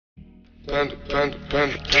Panda, panda,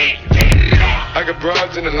 panda, panda. I got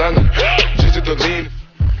broads in Atlanta, just at the lean.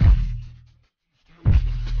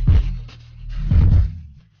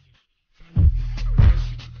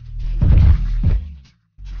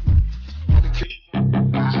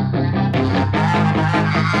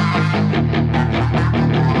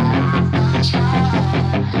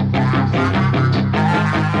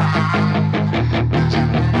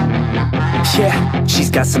 Yeah,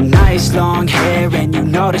 she's got some nice long hair, and you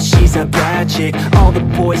know that she's a bad chick. All the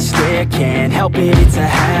boys stare, can't help it, it's a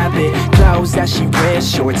habit. Clothes that she wears,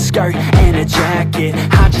 short skirt and a jacket.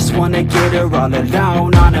 I just wanna get her all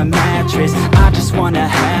alone on a mattress. I just wanna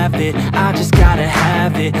have it, I just gotta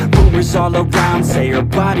have it. Rumors all around say her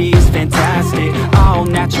body is fantastic. All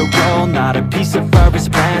natural, not a piece of fur is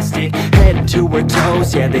plastic. Head to her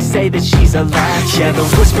toes, yeah, they say that she's a latch. Yeah, the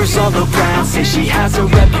whispers all around say she has a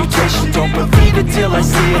reputation. Don't believe it till I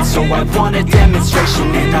see it, so I want a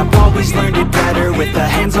demonstration. And I've always learned it better with a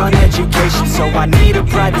hands-on education. So I need a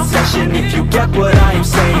private session if you get what I am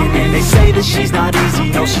saying. And they say that she's not easy,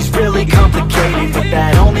 no, she's really complicated. But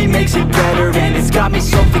that only makes it better, and it's got me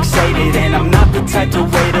so fixated. And I'm not the type to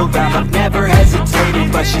wait around, I've never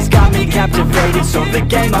hesitated. But she's got me captivated, so the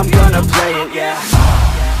game, I'm gonna play it, yeah.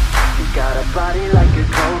 She's got a body like a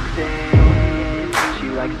coke thing. She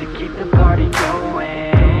likes to keep the party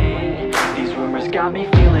going. These rumors got me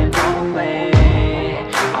feeling lonely.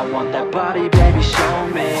 I want that body, baby, show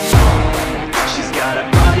me. She's got a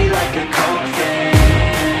body like a coke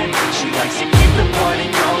thing. She likes to keep the party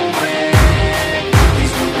going.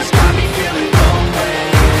 These rumors got me feeling lonely.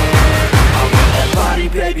 I want that body,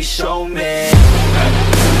 baby, show me.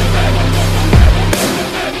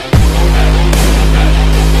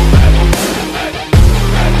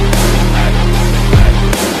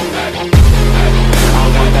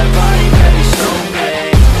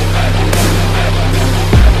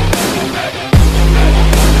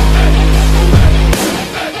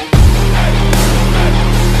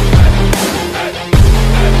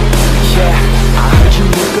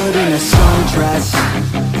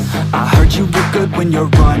 I heard you look good when you're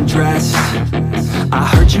undressed. I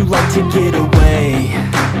heard you like to get away.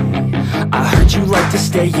 I heard you like to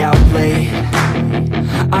stay out late.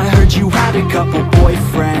 I heard you had a couple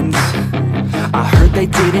boyfriends. I heard they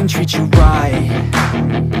didn't treat you right.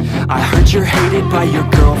 I heard you're hated by your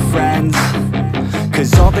girlfriends,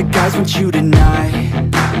 'cause all the guys want you tonight.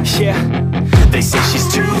 Yeah, they say she's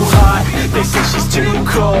too hot, they say she's too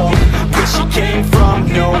cold. Where she came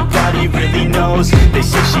from, nobody really knows. They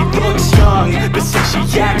say she looks young, but say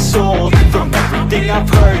she acts old. From everything I've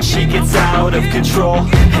heard, she gets out of control.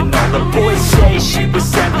 And all the boys say she was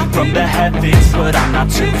sent from the heavens, but I'm not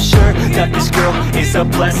too sure that this girl is a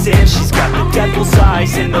blessing. She's got the devil's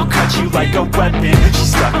eyes, and they'll cut you like a weapon.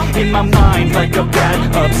 She's stuck in my mind like a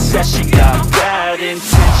bad obsession. Got bad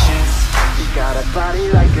intentions. She's got a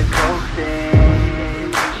body like a coke thing.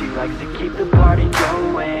 She likes to keep the party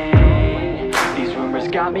going. These rumors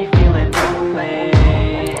got me feeling lonely.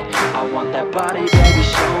 I want that body, baby,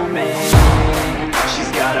 show me.